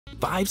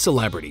5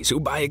 celebrities who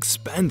buy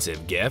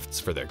expensive gifts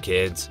for their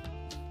kids.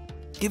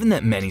 Given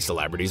that many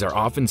celebrities are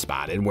often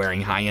spotted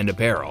wearing high-end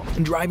apparel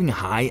and driving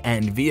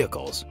high-end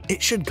vehicles,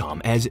 it should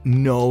come as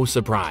no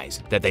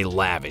surprise that they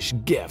lavish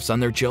gifts on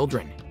their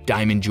children.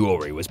 Diamond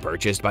jewelry was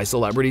purchased by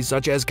celebrities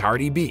such as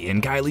Cardi B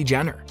and Kylie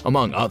Jenner,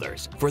 among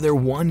others, for their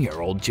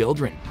 1-year-old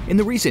children. In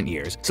the recent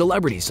years,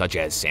 celebrities such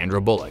as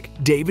Sandra Bullock,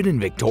 David and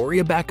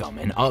Victoria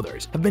Beckham, and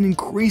others have been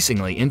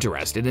increasingly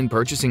interested in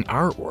purchasing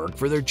artwork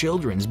for their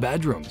children's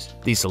bedrooms.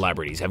 These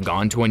celebrities have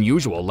gone to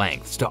unusual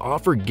lengths to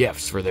offer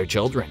gifts for their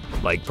children,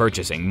 like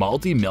purchasing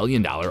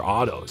multi-million-dollar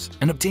autos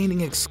and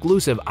obtaining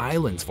exclusive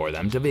islands for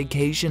them to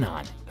vacation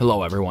on.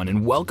 Hello everyone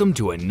and welcome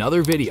to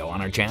another video on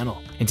our channel.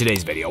 In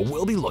today's video,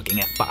 we'll be looking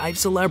at 5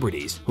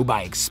 celebrities who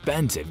buy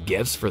expensive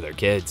gifts for their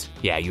kids.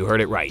 Yeah, you heard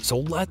it right, so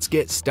let's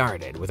get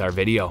started with our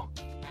video.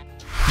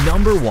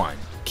 Number 1.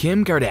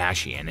 Kim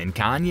Kardashian and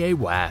Kanye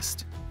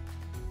West.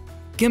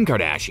 Kim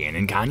Kardashian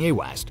and Kanye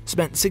West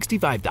spent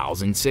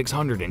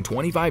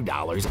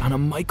 $65,625 on a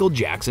Michael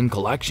Jackson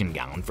collection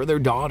gown for their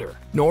daughter,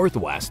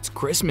 Northwest's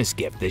Christmas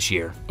gift this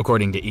year.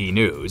 According to E!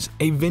 News,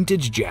 a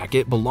vintage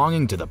jacket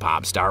belonging to the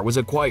pop star was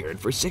acquired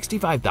for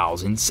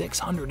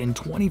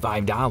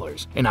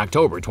 $65,625 in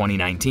October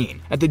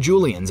 2019 at the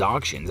Julian's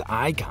Auctions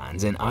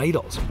Icons and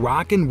Idols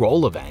rock and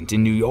roll event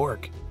in New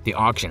York. The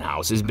auction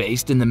house is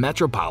based in the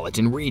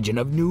metropolitan region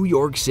of New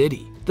York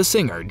City. The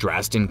singer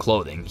dressed in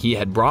clothing he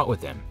had brought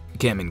with him.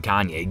 Kim and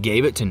Kanye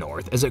gave it to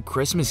North as a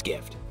Christmas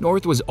gift.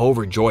 North was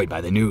overjoyed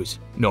by the news.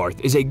 North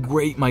is a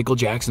great Michael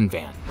Jackson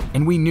fan,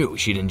 and we knew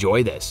she'd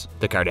enjoy this,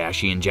 the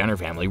Kardashian-Jenner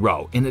family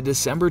wrote in a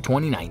December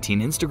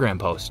 2019 Instagram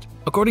post.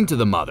 According to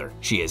the mother,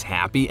 she is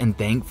happy and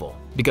thankful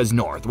because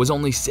North was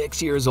only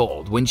 6 years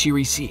old when she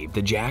received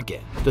the jacket.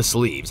 The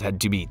sleeves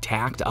had to be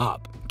tacked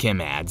up. Kim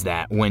adds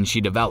that when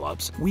she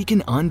develops, we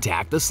can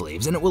untack the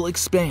sleeves and it will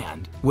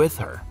expand with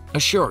her,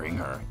 assuring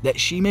her that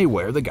she may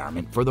wear the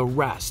garment for the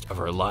rest of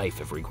her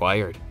life if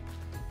required.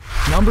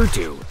 Number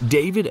 2.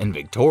 David and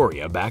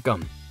Victoria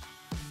Beckham.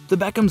 The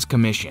Beckhams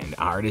commissioned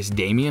artist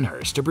Damien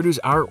Hirst to produce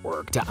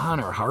artwork to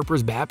honor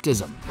Harper's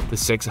baptism, the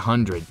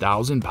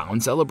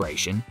 600,000-pound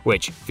celebration,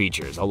 which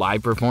features a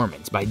live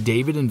performance by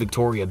David and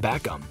Victoria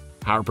Beckham.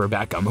 Harper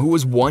Beckham, who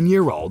was 1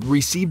 year old,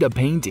 received a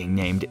painting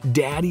named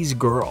Daddy's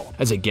Girl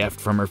as a gift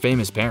from her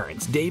famous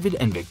parents, David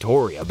and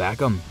Victoria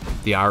Beckham.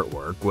 The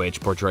artwork, which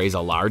portrays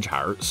a large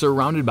heart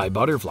surrounded by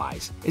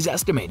butterflies, is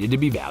estimated to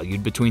be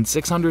valued between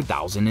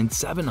 600,000 and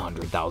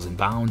 700,000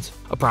 pounds,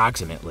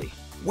 approximately.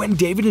 When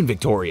David and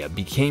Victoria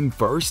became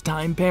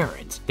first-time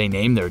parents, they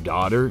named their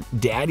daughter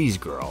Daddy's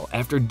Girl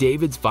after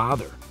David's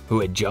father, who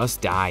had just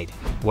died.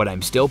 What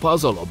I'm still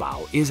puzzled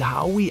about is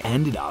how we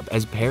ended up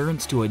as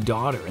parents to a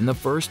daughter in the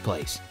first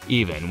place.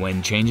 Even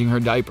when changing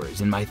her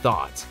diapers in my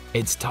thoughts,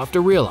 it's tough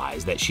to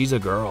realize that she's a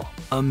girl.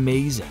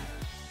 Amazing.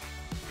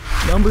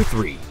 Number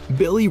 3.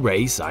 Billy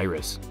Ray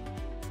Cyrus.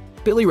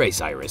 Billy Ray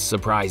Cyrus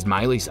surprised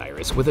Miley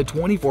Cyrus with a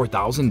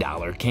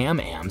 $24,000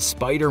 Can-Am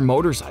Spyder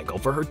motorcycle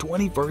for her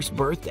 21st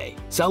birthday,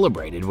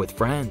 celebrated with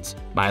friends.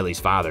 Miley's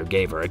father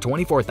gave her a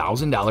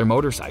 $24,000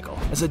 motorcycle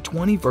as a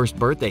 21st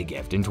birthday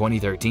gift in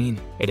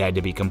 2013. It had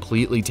to be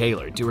completely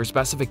tailored to her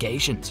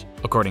specifications.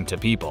 According to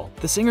People,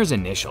 the singer's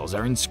initials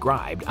are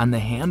inscribed on the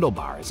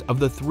handlebars of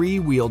the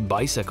 3-wheeled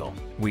bicycle.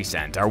 We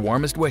sent our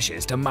warmest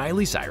wishes to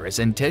Miley Cyrus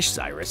and Tish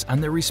Cyrus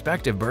on their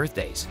respective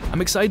birthdays.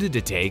 I'm excited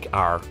to take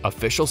our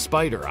official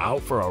Spyder out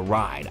for a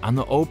ride on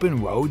the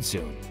open road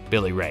soon.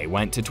 Billy Ray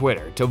went to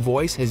Twitter to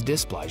voice his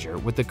displeasure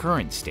with the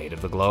current state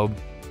of the globe.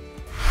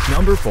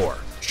 Number 4.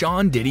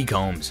 Sean Diddy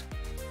Combs.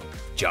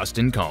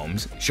 Justin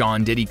Combs,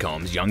 Sean Diddy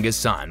Combs'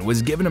 youngest son,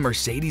 was given a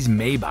Mercedes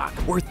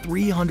Maybach worth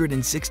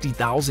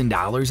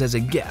 $360,000 as a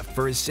gift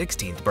for his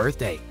 16th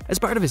birthday. As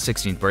part of his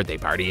 16th birthday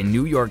party in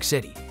New York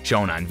City,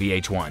 shown on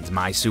VH1's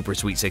My Super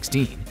Sweet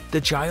 16,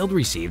 the child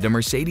received a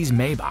Mercedes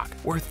Maybach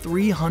worth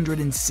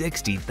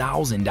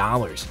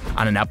 $360,000.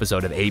 On an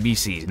episode of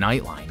ABC's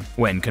Nightline,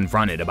 when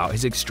confronted about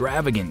his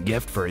extravagant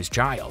gift for his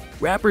child,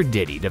 rapper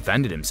Diddy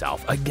defended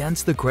himself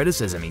against the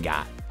criticism he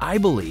got. I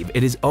believe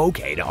it is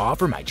okay to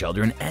offer my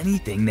children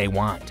anything they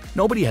want.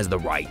 Nobody has the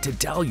right to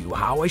tell you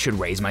how I should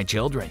raise my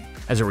children.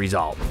 As a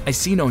result, I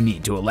see no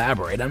need to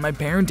elaborate on my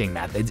parenting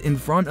methods in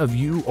front of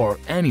you or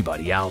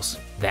anybody else.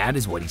 That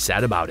is what he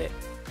said about it.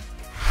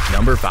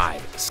 Number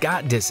 5.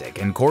 Scott Disick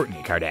and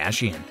Kourtney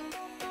Kardashian.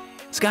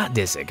 Scott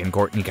Disick and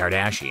Kourtney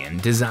Kardashian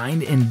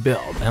designed and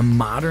built a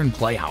modern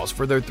playhouse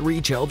for their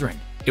 3 children.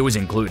 It was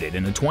included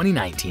in a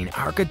 2019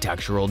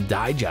 Architectural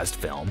Digest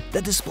film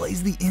that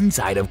displays the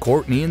inside of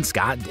Kourtney and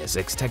Scott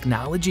Disick's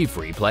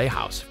technology-free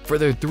playhouse for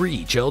their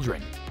 3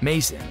 children,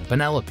 Mason,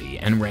 Penelope,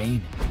 and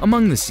Rain.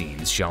 Among the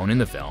scenes shown in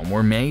the film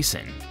were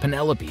Mason,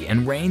 Penelope,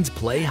 and Rain's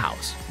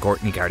playhouse.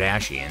 Kourtney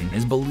Kardashian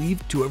is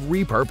believed to have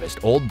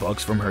repurposed old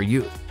books from her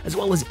youth, as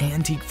well as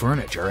antique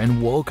furniture and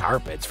wool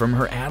carpets from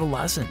her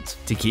adolescence,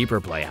 to keep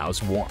her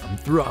playhouse warm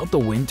throughout the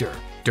winter.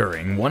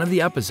 During one of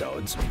the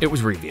episodes, it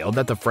was revealed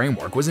that the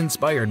framework was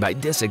inspired by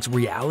Disick's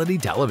reality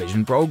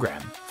television program,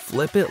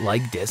 flip it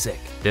like Disick.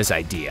 This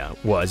idea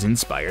was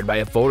inspired by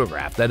a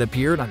photograph that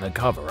appeared on the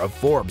cover of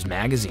Forbes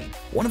magazine.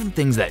 One of the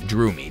things that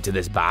drew me to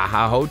this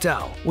Baja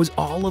hotel was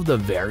all of the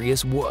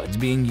various woods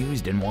being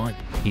used in one.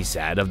 He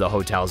said of the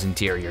hotel's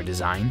interior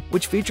design,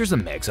 which features a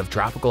mix of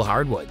tropical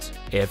hardwoods.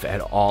 If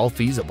at all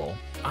feasible,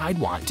 I'd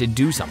want to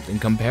do something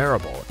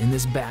comparable in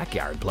this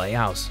backyard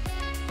playhouse.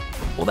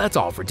 Well, that's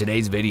all for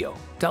today's video.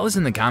 Tell us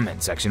in the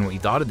comments section what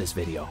you thought of this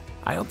video.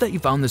 I hope that you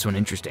found this one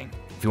interesting.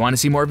 If you want to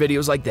see more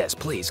videos like this,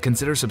 please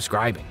consider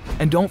subscribing.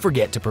 And don't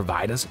forget to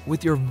provide us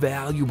with your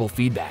valuable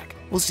feedback.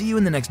 We'll see you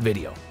in the next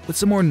video with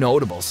some more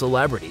notable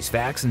celebrities,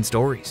 facts, and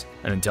stories.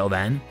 And until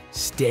then,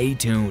 stay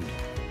tuned.